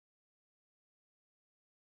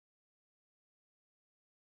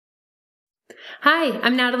Hi,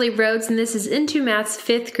 I'm Natalie Rhodes, and this is Into Math's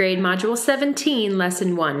 5th grade, Module 17,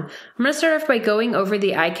 Lesson 1. I'm going to start off by going over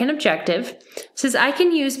the I can objective. It says I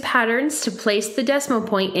can use patterns to place the decimal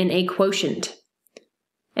point in a quotient.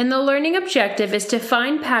 And the learning objective is to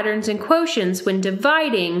find patterns in quotients when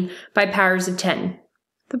dividing by powers of 10.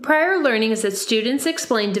 The prior learning is that students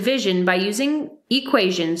explain division by using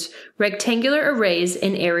equations, rectangular arrays,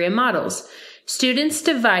 and area models. Students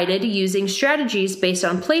divided using strategies based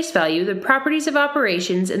on place value, the properties of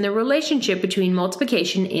operations, and the relationship between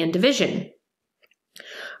multiplication and division.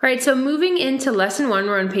 All right, so moving into Lesson 1,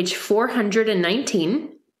 we're on page 419.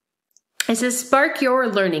 It says, spark your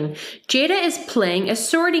learning. Jada is playing a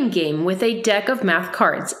sorting game with a deck of math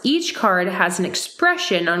cards. Each card has an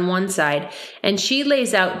expression on one side, and she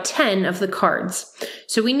lays out 10 of the cards.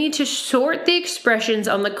 So we need to sort the expressions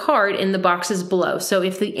on the card in the boxes below. So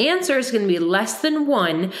if the answer is going to be less than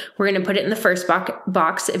 1, we're going to put it in the first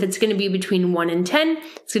box. If it's going to be between 1 and 10,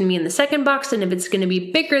 it's going to be in the second box. And if it's going to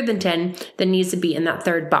be bigger than 10, then it needs to be in that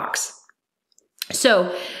third box.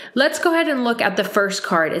 So let's go ahead and look at the first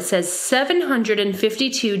card. It says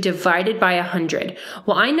 752 divided by 100.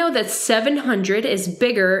 Well, I know that 700 is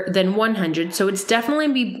bigger than 100, so it's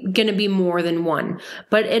definitely going to be more than 1.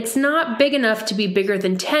 But it's not big enough to be bigger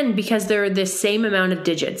than 10 because they're the same amount of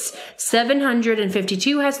digits.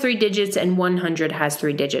 752 has 3 digits and 100 has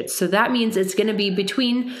 3 digits. So that means it's going to be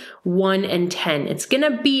between 1 and 10. It's going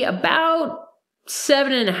to be about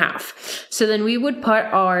 7.5. So then we would put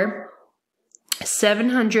our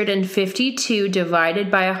 752 divided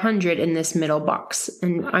by 100 in this middle box.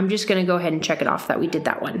 And I'm just going to go ahead and check it off that we did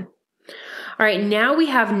that one. All right, now we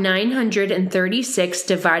have 936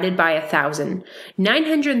 divided by 1,000.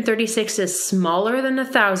 936 is smaller than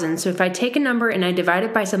 1,000. So if I take a number and I divide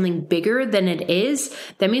it by something bigger than it is,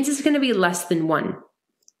 that means it's going to be less than 1.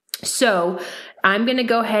 So I'm going to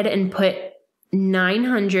go ahead and put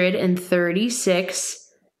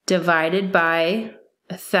 936 divided by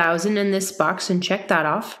 1,000 in this box and check that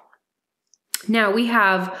off. Now we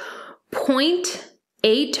have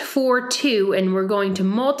 0.842 and we're going to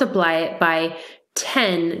multiply it by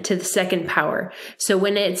 10 to the second power. So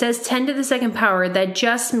when it says 10 to the second power, that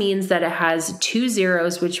just means that it has 2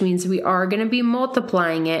 zeros, which means we are going to be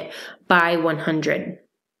multiplying it by 100.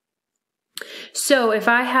 So if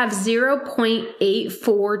I have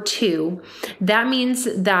 0.842, that means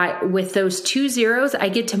that with those 2 zeros, I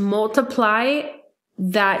get to multiply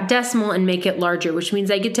that decimal and make it larger, which means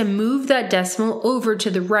I get to move that decimal over to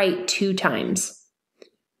the right 2 times.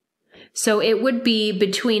 So it would be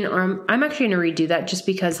between, I'm actually going to redo that just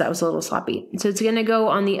because that was a little sloppy. So it's going to go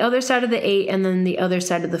on the other side of the 8 and then the other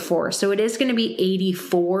side of the 4. So it is going to be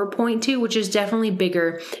 84.2, which is definitely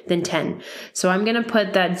bigger than 10. So I'm going to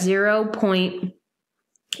put that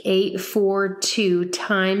 0.842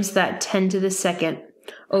 times that 10 to the second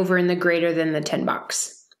over in the greater than the 10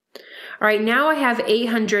 box. All right, now I have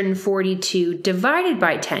 842 divided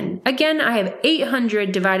by 10. Again, I have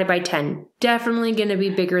 800 divided by 10. Definitely going to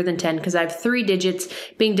be bigger than 10 because I have 3 digits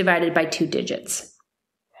being divided by 2 digits.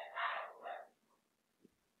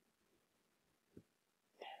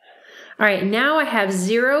 All right, now I have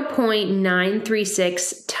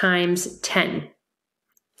 0.936 times 10.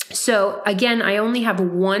 So again, I only have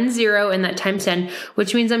 1 0 in that times 10,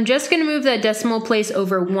 which means I'm just going to move that decimal place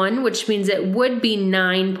over 1, which means it would be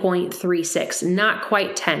 9.36, not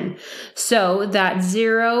quite 10. So that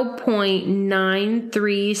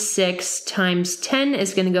 0.936 times 10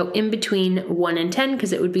 is going to go in between 1 and 10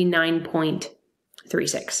 because it would be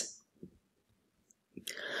 9.36.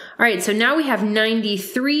 All right, so now we have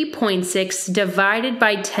 93.6 divided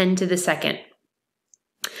by 10 to the second.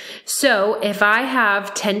 So if I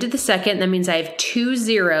have 10 to the second, that means I have 2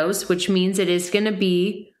 zeros, which means it is going to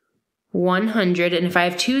be 100. And if I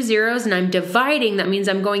have 2 zeros and I'm dividing, that means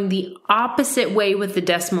I'm going the opposite way with the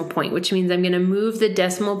decimal point, which means I'm going to move the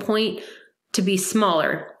decimal point to be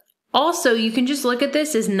smaller. Also, you can just look at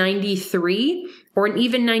this as 93 or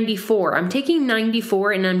even 94. I'm taking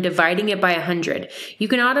 94 and I'm dividing it by 100. You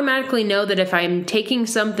can automatically know that if I'm taking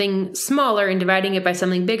something smaller and dividing it by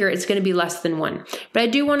something bigger, it's going to be less than 1. But I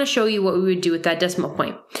do want to show you what we would do with that decimal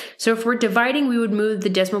point. So if we're dividing, we would move the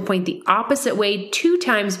decimal point the opposite way 2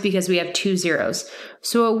 times because we have 2 zeros.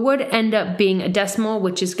 So it would end up being a decimal,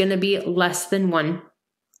 which is going to be less than 1.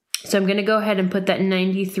 So I'm going to go ahead and put that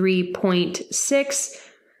 93.6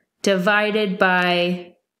 divided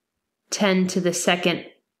by 10 to the second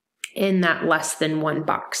in that less than 1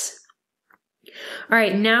 box. All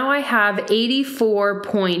right, now I have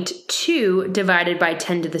 84.2 divided by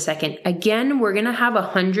 10 to the second. Again, we're going to have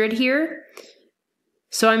 100 here.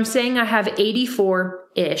 So I'm saying I have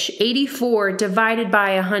 84-ish. 84 divided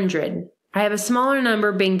by 100. I have a smaller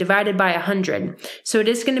number being divided by 100, so it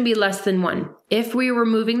is going to be less than 1. If we were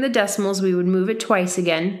moving the decimals, we would move it twice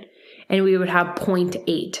again, and we would have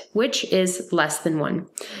 0.8, which is less than 1.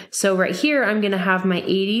 So right here, I'm going to have my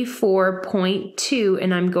 84.2,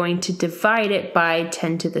 and I'm going to divide it by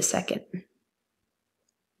 10 to the second.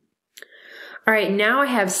 All right, now I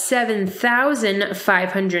have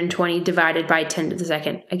 7,520 divided by 10 to the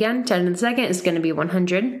second. Again, 10 to the second is going to be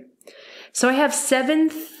 100. So I have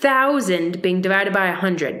 7,000 being divided by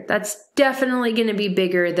 100. That's definitely going to be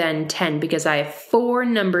bigger than 10 because I have 4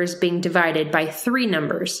 numbers being divided by 3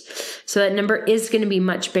 numbers. So that number is going to be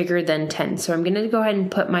much bigger than 10. So I'm going to go ahead and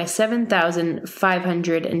put my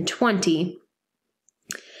 7,520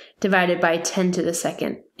 divided by 10 to the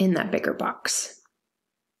second in that bigger box.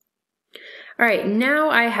 All right, now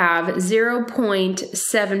I have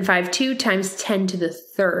 0.752 times 10 to the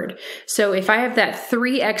third. So if I have that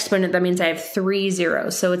 3 exponent, that means I have 3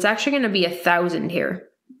 zeros. So it's actually going to be 1,000 here,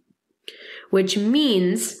 which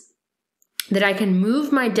means that I can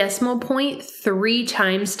move my decimal point 3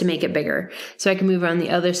 times to make it bigger. So I can move on the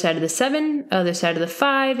other side of the 7, other side of the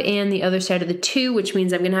 5, and the other side of the 2, which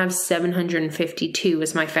means I'm going to have 752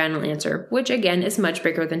 as my final answer, which again is much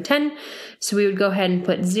bigger than 10. So we would go ahead and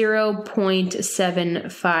put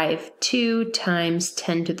 0.752 times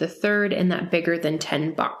 10 to the third in that bigger than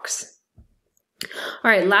 10 box.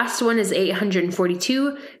 All right, last one is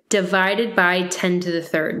 842 divided by 10 to the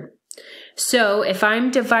third. So if I'm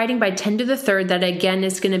dividing by 10 to the third, that again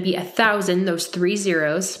is going to be 1,000, those 3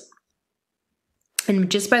 zeros. And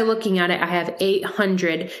just by looking at it, I have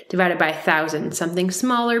 800 divided by 1,000. Something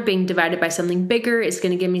smaller being divided by something bigger is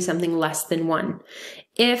going to give me something less than 1.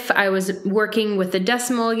 If I was working with the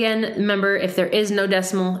decimal again, remember, if there is no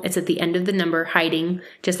decimal, it's at the end of the number hiding,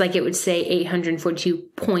 just like it would say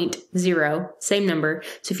 842.0, same number.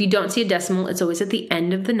 So if you don't see a decimal, it's always at the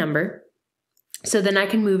end of the number. So then I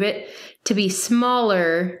can move it to be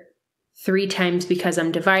smaller 3 times because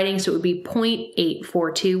I'm dividing. So it would be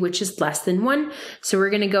 0.842, which is less than 1. So we're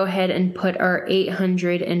going to go ahead and put our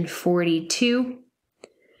 842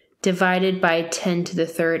 divided by 10 to the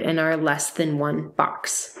third in our less than 1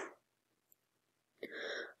 box.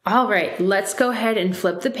 All right, let's go ahead and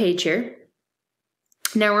flip the page here.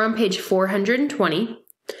 Now we're on page 420.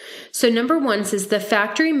 So number 1 says the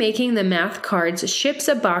factory making the math cards ships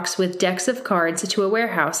a box with decks of cards to a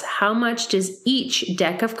warehouse. How much does each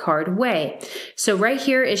deck of card weigh? So right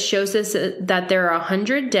here it shows us that there are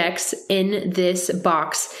 100 decks in this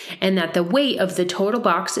box and that the weight of the total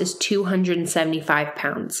box is 275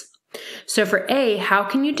 pounds. So for A, how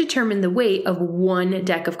can you determine the weight of 1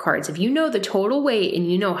 deck of cards? If you know the total weight and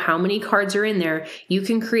you know how many cards are in there, you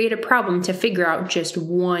can create a problem to figure out just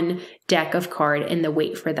 1 deck of card and the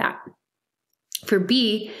weight for that. For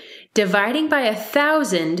B, dividing by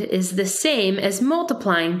 1,000 is the same as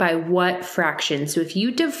multiplying by what fraction? So if you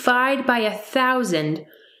divide by 1,000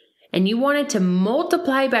 and you wanted to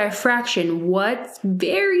multiply by a fraction, what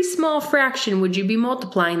very small fraction would you be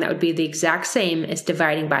multiplying that would be the exact same as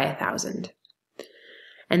dividing by 1,000?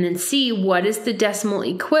 And then C, what is the decimal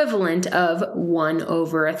equivalent of 1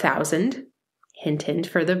 over 1,000? Hint, hint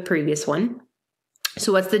for the previous one.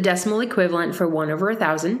 So what's the decimal equivalent for 1 over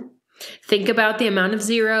 1,000? Think about the amount of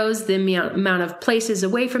zeros, the amount of places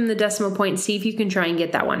away from the decimal point. See if you can try and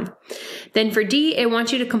get that one. Then for D, it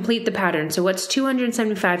wants you to complete the pattern. So what's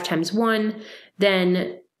 275 times 1,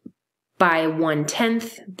 then by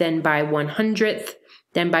 1/10, then by 1/100th,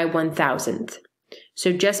 then by 1,000th.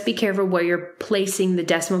 So just be careful where you're placing the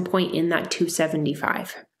decimal point in that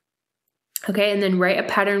 275. Okay, and then write a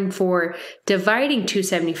pattern for dividing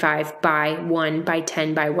 275 by 1, by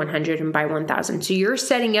 10, by 100, and by 1,000. So you're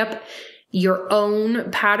setting up your own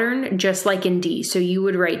pattern just like in D. So you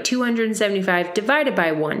would write 275 divided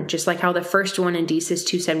by 1, just like how the first one in D says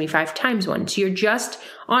 275 times 1. So you're just,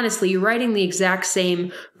 honestly, you're writing the exact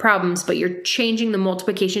same problems, but you're changing the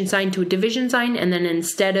multiplication sign to a division sign, and then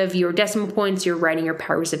instead of your decimal points, you're writing your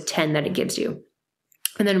powers of 10 that it gives you.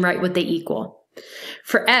 And then write what they equal.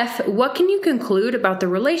 For F, what can you conclude about the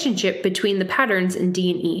relationship between the patterns in D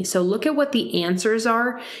and E? So look at what the answers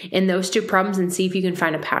are in those 2 problems and see if you can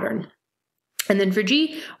find a pattern. And then for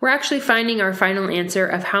G, we're actually finding our final answer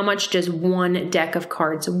of how much does 1 deck of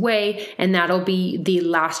cards weigh, and that'll be the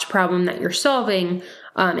last problem that you're solving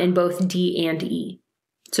in both D and E.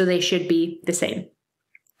 So they should be the same.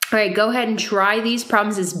 All right, go ahead and try these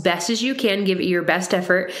problems as best as you can. Give it your best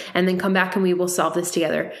effort, and then come back and we will solve this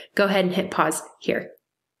together. Go ahead and hit pause here.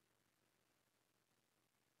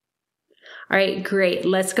 All right, great.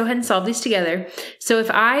 Let's go ahead and solve these together. So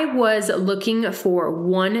if I was looking for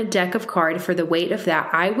 1 deck of card for the weight of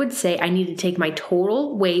that, I would say I need to take my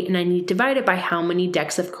total weight and I need to divide it by how many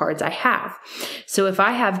decks of cards I have. So if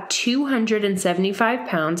I have 275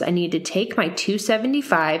 pounds, I need to take my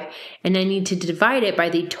 275 and I need to divide it by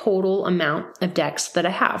the total amount of decks that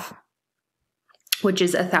I have, which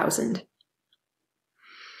is 1,000.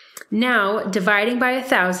 Now, dividing by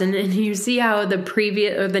 1,000, and you see how the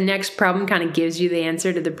next problem kind of gives you the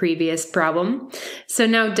answer to the previous problem. So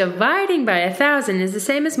now dividing by 1,000 is the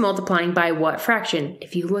same as multiplying by what fraction?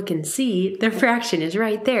 If you look and see, the fraction is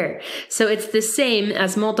right there. So it's the same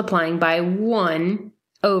as multiplying by 1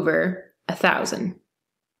 over 1,000.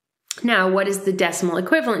 Now, what is the decimal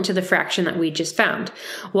equivalent to the fraction that we just found?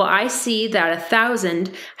 Well, I see that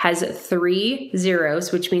 1,000 has 3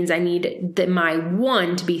 zeros, which means I need my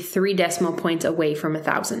 1 to be 3 decimal points away from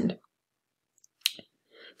 1,000.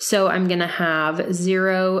 So I'm going to have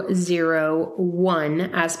 0, 0, 1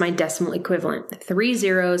 as my decimal equivalent. 3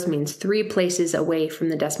 zeros means 3 places away from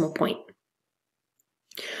the decimal point.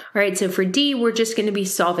 All right, so for D, we're just going to be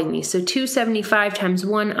solving these. So 275 times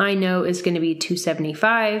 1, I know, is going to be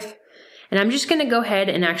 275. And I'm just going to go ahead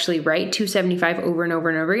and actually write 275 over and over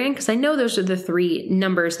and over again because I know those are the 3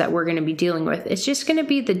 numbers that we're going to be dealing with. It's just going to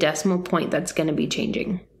be the decimal point that's going to be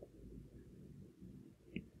changing.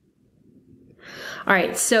 All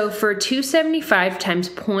right, so for 275 times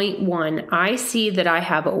 0.1, I see that I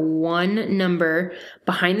have 1 number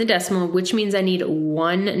behind the decimal, which means I need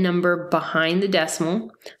 1 number behind the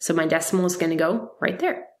decimal. So my decimal is going to go right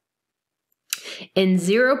there. In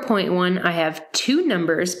 0.1, I have 2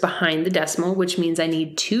 numbers behind the decimal, which means I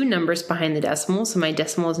need 2 numbers behind the decimal. So my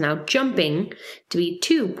decimal is now jumping to be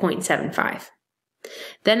 2.75.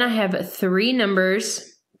 Then I have 3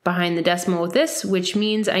 numbers behind the decimal with this, which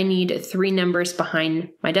means I need 3 numbers behind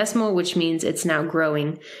my decimal, which means it's now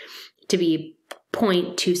growing to be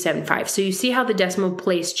 0.275. So you see how the decimal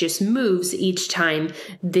place just moves each time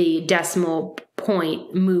the decimal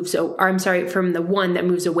point moves, from the 1 that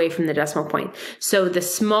moves away from the decimal point. So the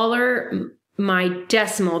smaller my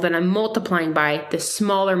decimal that I'm multiplying by, the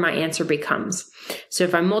smaller my answer becomes. So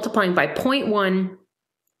if I'm multiplying by 0.1,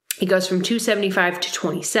 it goes from 275 to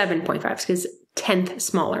 27.5 because 10th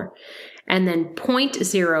smaller. And then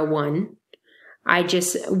 0.01, I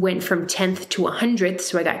just went from 10th to 100th,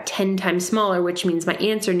 so I got 10 times smaller, which means my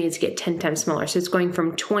answer needs to get 10 times smaller. So it's going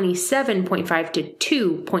from 27.5 to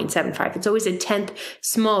 2.75. It's always a 10th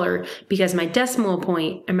smaller because my decimal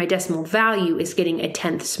point and my decimal value is getting a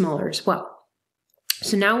 10th smaller as well.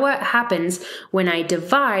 So now what happens when I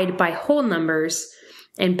divide by whole numbers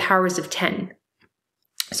and powers of 10?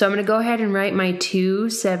 So I'm going to go ahead and write my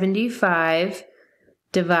 275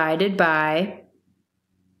 divided by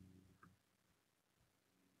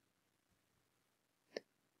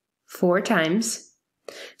 4 times.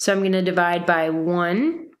 So I'm going to divide by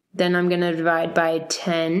 1, then I'm going to divide by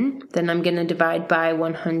 10, then I'm going to divide by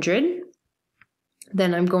 100,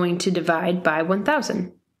 then I'm going to divide by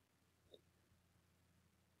 1,000.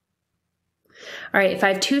 All right, if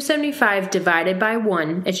I have 275 divided by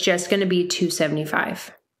 1, it's just going to be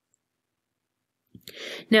 275.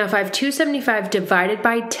 Now, if I have 275 divided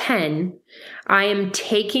by 10, I am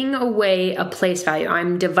taking away a place value.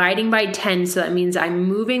 I'm dividing by 10, so that means I'm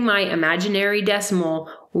moving my imaginary decimal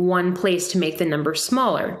 1 place to make the number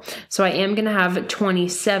smaller. So I am going to have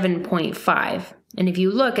 27.5. And if you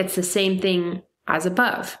look, it's the same thing as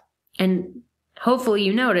above. And hopefully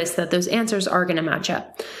you notice that those answers are going to match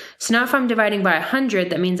up. So now if I'm dividing by 100,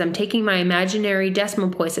 that means I'm taking my imaginary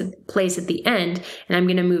decimal place at the end, and I'm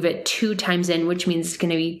going to move it 2 times in, which means it's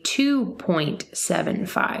going to be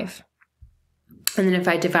 2.75. And then if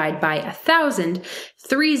I divide by 1,000,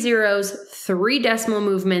 3 zeros, 3 decimal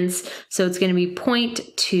movements, so it's going to be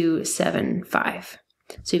 0.275.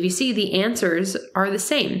 So if you see, the answers are the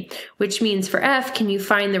same, which means for F, can you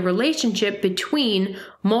find the relationship between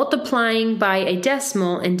multiplying by a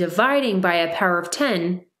decimal and dividing by a power of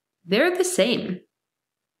 10? They're the same.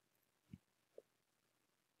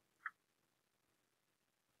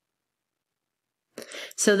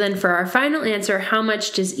 So then for our final answer, how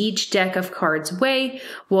much does each deck of cards weigh?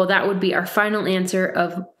 Well, that would be our final answer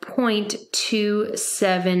of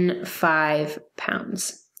 0.275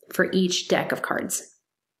 pounds for each deck of cards.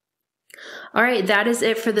 All right, that is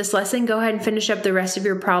it for this lesson. Go ahead and finish up the rest of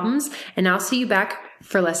your problems, and I'll see you back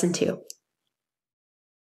for lesson 2.